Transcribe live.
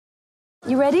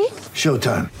You ready?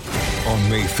 Showtime. On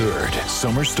May 3rd,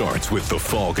 summer starts with The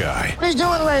Fall Guy. Let's do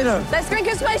it later. Let's drink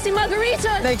a spicy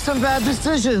margarita. Make some bad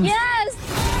decisions. Yes!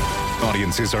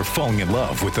 Audiences are falling in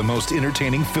love with the most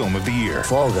entertaining film of the year.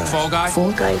 Fall Guy. Fall Guy?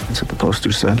 Fall Guy. That's what the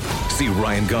poster said. See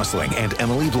Ryan Gosling and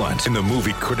Emily Blunt in the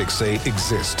movie critics say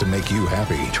exists to make you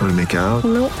happy. Trying to make it out?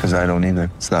 Nope. Because I don't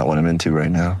either. It's not what I'm into right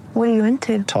now. What are you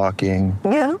into? Talking.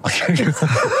 Yeah.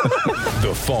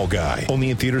 The Fall Guy.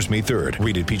 Only in theaters May 3rd.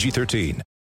 Rated PG-13.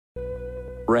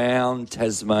 Around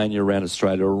Tasmania, around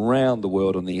Australia, around the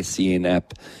world on the SEN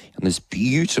app on this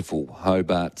beautiful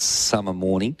Hobart summer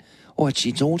morning. Oh,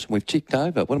 actually, it's autumn. We've ticked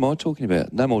over. What am I talking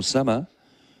about? No more summer.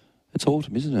 It's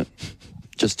autumn, isn't it?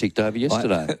 Just ticked over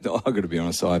yesterday. I've got to be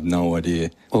honest, I have no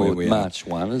idea where we March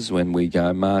 1 is when we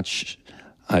go. March,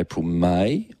 April,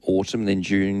 May, autumn, then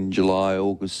June, July,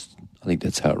 August. I think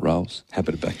that's how it rolls.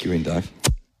 Happy to back you in, Dave.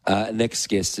 Next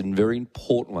guest, and very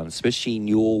important one, especially in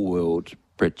your world,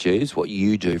 Brett Jeeves, what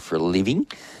you do for a living.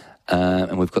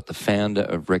 And we've got the founder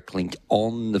of RecLink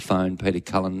on the phone, Peter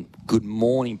Cullen. Good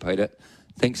morning, Peter.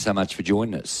 Thanks so much for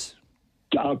joining us.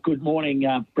 Good morning,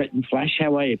 Brett and Flash.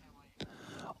 How are you?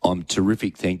 I'm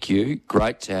terrific, thank you.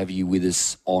 Great to have you with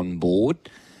us on board.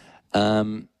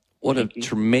 What a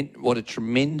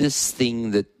tremendous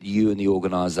thing that you and the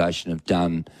organisation have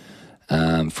done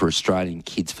for Australian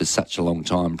kids for such a long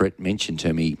time. Brett mentioned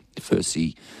to me,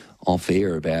 firstly, off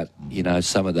air about, you know,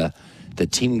 some of the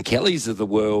Tim Kellys of the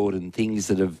world and things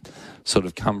that have sort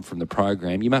of come from the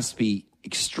program. You must be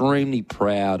extremely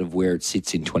proud of where it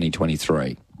sits in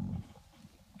 2023.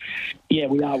 Yeah,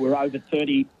 we are. We're over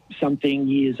 30-something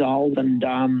years old, and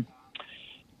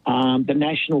the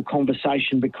national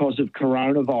conversation because of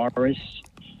coronavirus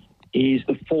is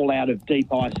the fallout of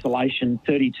deep isolation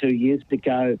 32 years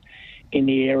ago in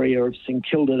the area of St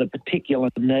Kilda. The particular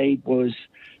need was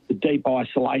the deep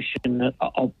isolation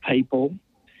of people,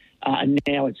 and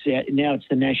now it's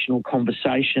the national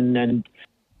conversation, and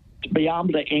to be able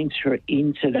to enter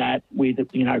into that with,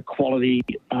 you know, quality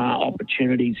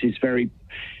opportunities is very,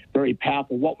 very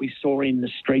powerful. What we saw in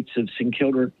the streets of St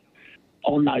Kilda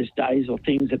on those days, or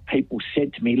things that people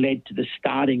said to me, led to the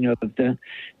starting of the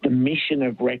mission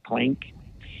of RecLink.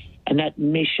 And that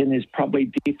mission is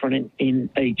probably different in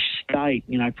each state.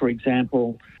 You know, for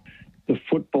example, the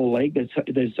Football League,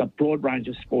 there's a broad range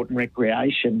of sport and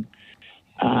recreation.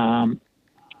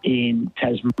 In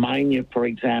Tasmania, for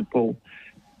example,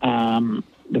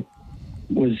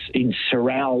 was in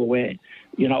Sorrel where,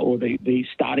 you know, or the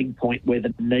starting point where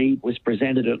the need was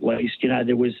presented at least. You know,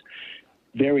 there was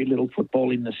very little football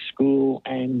in the school,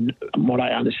 and from what I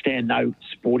understand, very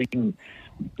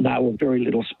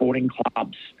little sporting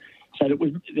clubs. So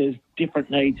there's different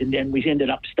needs, and then we ended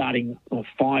up starting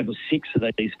 5 or 6 of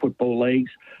these football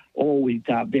leagues, all with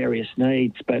various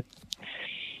needs. But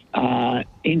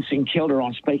in St Kilda,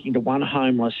 I'm speaking to one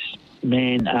homeless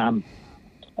man.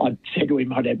 I said to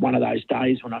him I'd had one of those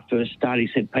days when I first started. He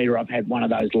said, "Peter, I've had one of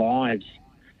those lives."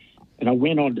 And I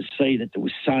went on to see that there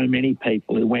were so many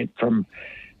people who went from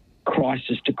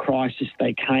crisis to crisis.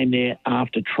 They came there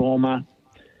after trauma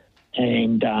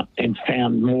and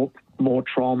found more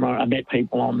trauma. I met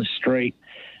people on the street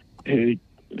who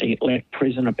left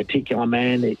prison, a particular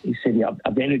man. He said,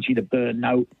 "I've energy to burn,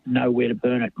 nowhere to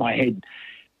burn it. My head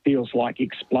feels like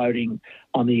exploding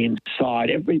on the inside."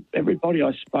 Everybody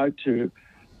I spoke to,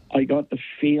 I got the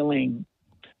feeling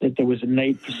that there was a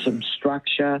need for some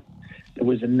structure. There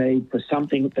was a need for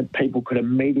something that people could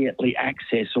immediately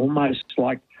access, almost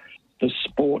like the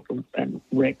sport and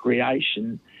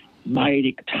recreation made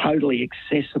it totally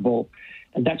accessible.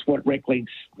 And that's what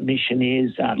RecLink's mission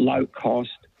is, low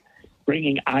cost,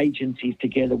 bringing agencies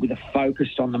together with a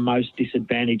focus on the most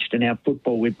disadvantaged. In our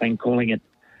football, we've been calling it,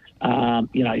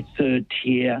 third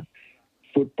tier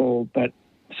football. But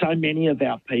so many of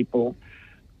our people,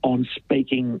 on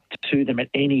speaking to them at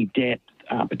any depth,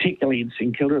 particularly in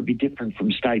St Kilda, it'd be different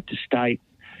from state to state,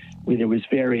 where there was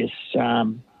various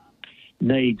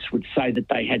needs, would say that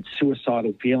they had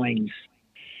suicidal feelings.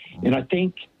 And I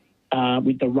think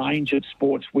with the range of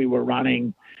sports we were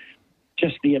running,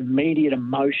 just the immediate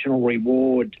emotional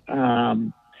reward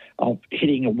of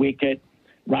hitting a wicket,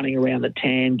 running around the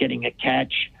tan, getting a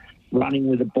catch, running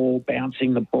with the ball,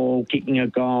 bouncing the ball, kicking a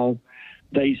goal,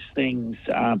 these things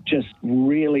just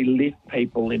really lift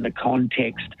people in the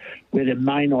context where there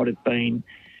may not have been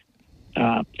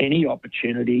any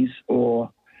opportunities, or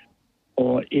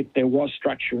if there was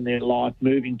structure in their life,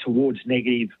 moving towards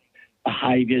negative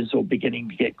behaviours or beginning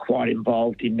to get quite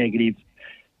involved in negative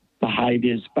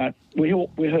behaviours. But we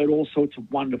heard all sorts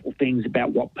of wonderful things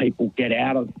about what people get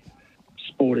out of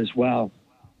sport as well.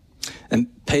 And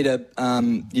Peter,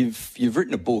 you've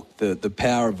written a book, The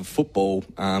Power of a Football,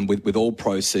 with all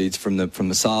proceeds from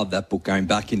the sale of that book going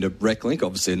back into RecLink,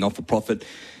 obviously a not-for-profit.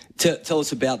 Tell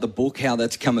us about the book, how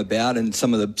that's come about, and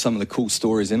some of the cool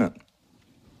stories in it.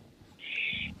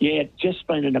 Yeah, it's just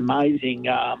been an amazing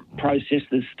process.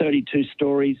 There's 32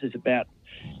 stories.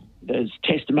 There's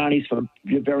testimonies from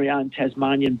your very own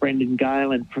Tasmanian Brendan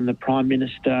Gale and from the Prime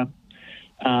Minister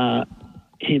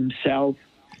himself.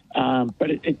 But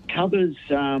it covers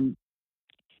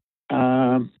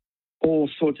all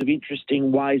sorts of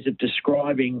interesting ways of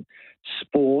describing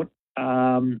sport.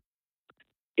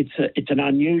 It's an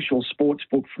unusual sports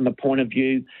book from the point of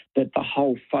view that the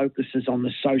whole focus is on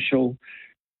the social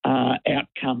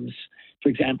outcomes. For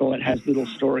example, it has little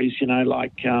stories,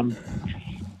 like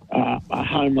a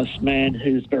homeless man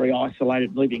who's very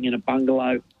isolated, living in a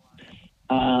bungalow.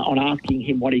 On asking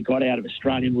him what he got out of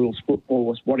Australian rules football,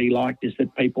 was what he liked is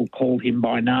that people called him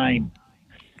by name.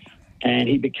 And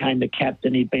he became the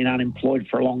captain. He'd been unemployed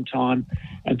for a long time.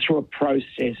 And through a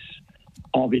process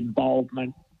of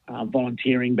involvement,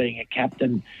 volunteering, being a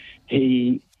captain,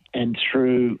 he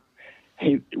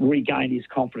regained his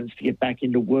confidence to get back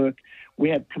into work. We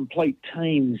have complete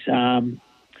teams.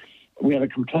 We have a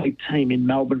complete team in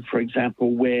Melbourne, for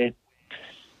example, where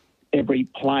every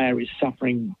player is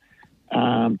suffering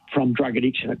from drug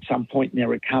addiction at some point in their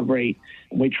recovery.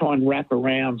 And we try and wrap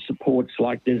around supports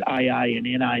like there's AA and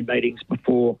NA meetings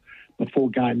before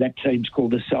game. That team's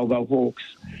called the Salvo Hawks.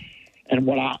 And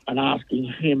asking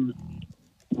him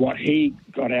what he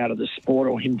got out of the sport,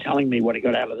 or him telling me what he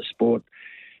got out of the sport,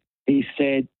 he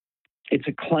said, it's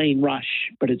a clean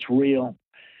rush, but it's real.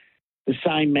 The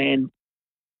same man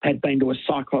had been to a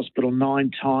psych hospital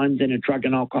 9 times and a drug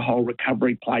and alcohol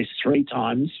recovery place 3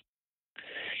 times.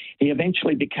 He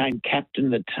eventually became captain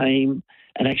of the team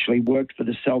and actually worked for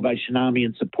the Salvation Army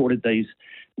and supported these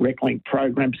RecLink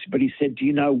programs. But he said, do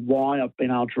you know why I've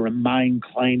been able to remain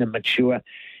clean and mature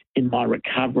in my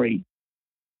recovery?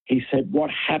 He said,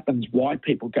 what happens, why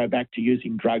people go back to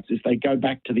using drugs is they go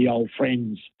back to the old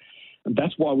friends. And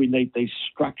that's why we need these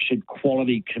structured,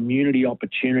 quality community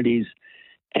opportunities.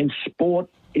 And sport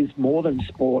is more than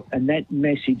sport. And that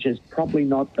message has probably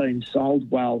not been sold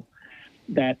well,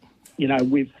 that,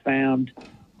 we've found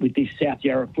with this South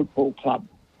Yarra Football Club,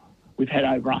 we've had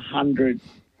over 100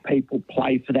 people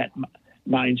play for that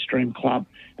mainstream club.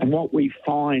 And what we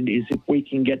find is if we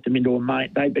can get them into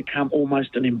they become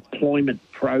almost an employment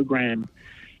program,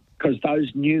 because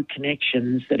those new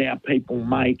connections that our people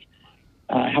make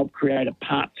help create a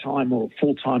part-time or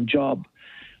full-time job.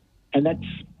 And that's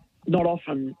not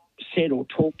often said or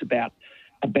talked about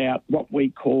what we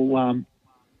call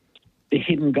the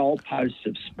hidden goalposts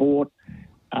of sport.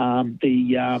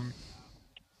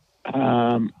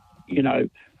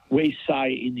 We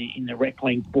say in the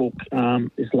RecLink book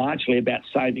is largely about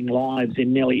saving lives.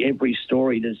 In nearly every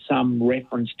story, there's some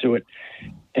reference to it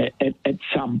at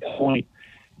some point.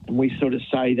 And we sort of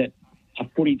say that a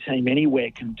footy team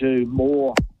anywhere can do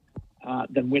more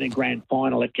than win a grand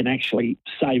final. It can actually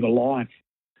save a life.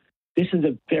 This is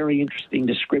a very interesting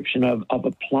description of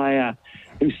a player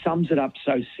who sums it up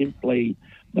so simply,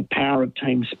 the power of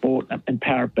team sport and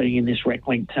power of being in this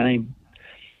RecLink team.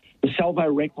 The Salvo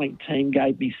RecLink team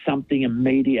gave me something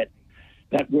immediate.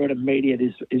 That word immediate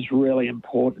is really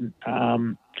important.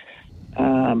 That's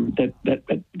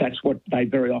what they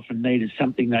very often need, is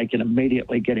something they can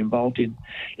immediately get involved in.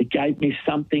 It gave me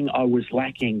something I was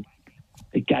lacking.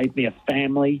 It gave me a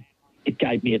family. It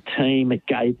gave me a team. It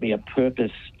gave me a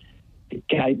purpose. It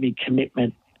gave me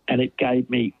commitment, and it gave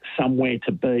me somewhere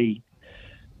to be.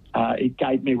 It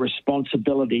gave me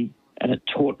responsibility, and it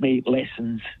taught me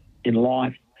lessons in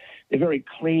life. They're very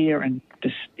clear and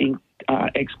distinct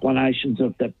explanations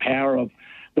of the power of...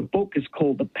 The book is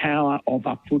called The Power of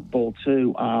a Football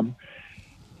too,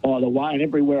 by the way. And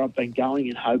everywhere I've been going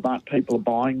in Hobart, people are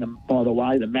buying them, by the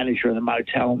way. The manager of the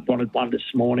motel wanted one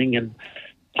this morning, and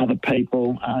other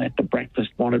people at the breakfast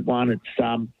wanted one.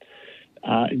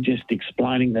 It's just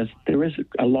explaining there is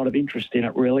a lot of interest in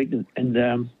it, really.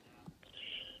 And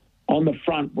on the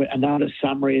front, another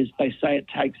summary is they say it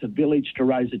takes a village to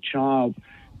raise a child,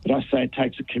 but I say it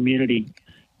takes a community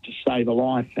to save a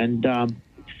life. And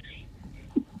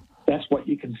that's what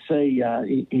you can see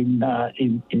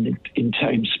in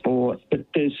team sport.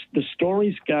 But the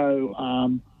stories go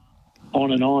on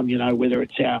and on, whether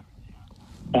it's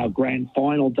our grand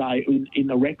final day, in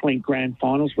the RecLink grand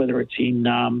finals, whether it's in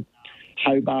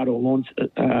Hobart or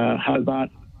Hobart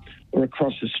or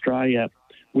across Australia.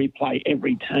 We play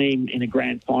every team in a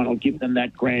grand final, give them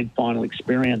that grand final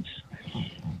experience.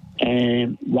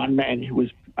 And one man who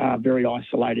was very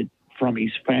isolated from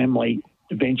his family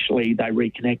eventually they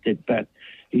reconnected. But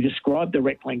he described the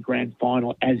RecLink Grand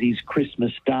Final as his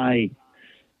Christmas Day.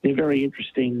 They're very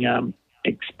interesting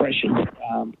expressions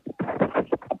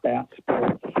about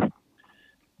sport.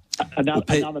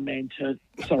 Another man to...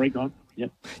 Sorry, go on.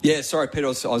 Yep. Yeah, sorry, Peter. I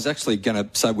was actually going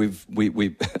to say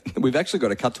we've actually got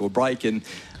to cut to a break, and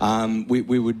we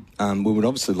would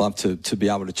obviously love to be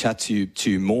able to chat to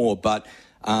you more. But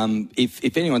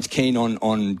if anyone's keen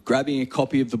on grabbing a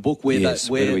copy of the book, where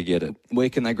do we get it? Where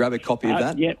can they grab a copy of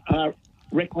that?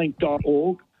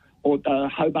 reclink.org or the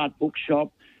Hobart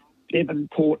Bookshop,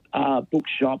 Devonport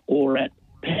Bookshop, or at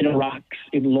Penarux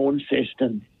in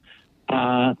Launceston.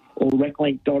 Or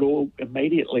reclink.org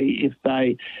immediately if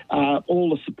they... all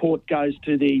the support goes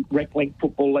to the RecLink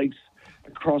football leagues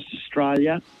across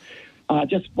Australia.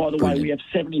 Just by the way, we have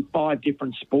 75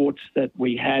 different sports that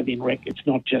we have in Rec. It's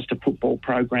not just a football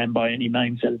program by any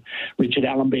means. And Richard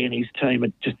Allenby and his team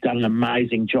have just done an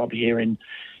amazing job here in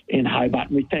Hobart.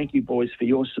 And we thank you, boys, for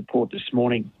your support this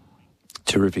morning.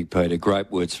 Terrific, Peter.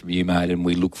 Great words from you, mate, and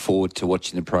we look forward to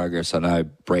watching the progress. I know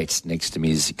Brett next to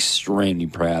me is extremely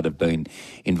proud of being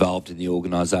involved in the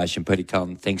organisation. Peter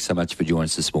Cullen, thanks so much for joining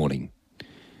us this morning.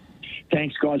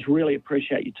 Thanks, guys. Really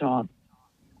appreciate your time.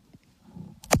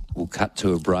 We'll cut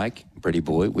to a break. Bretty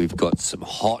boy, we've got some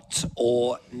hot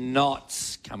or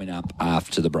nots coming up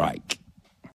after the break.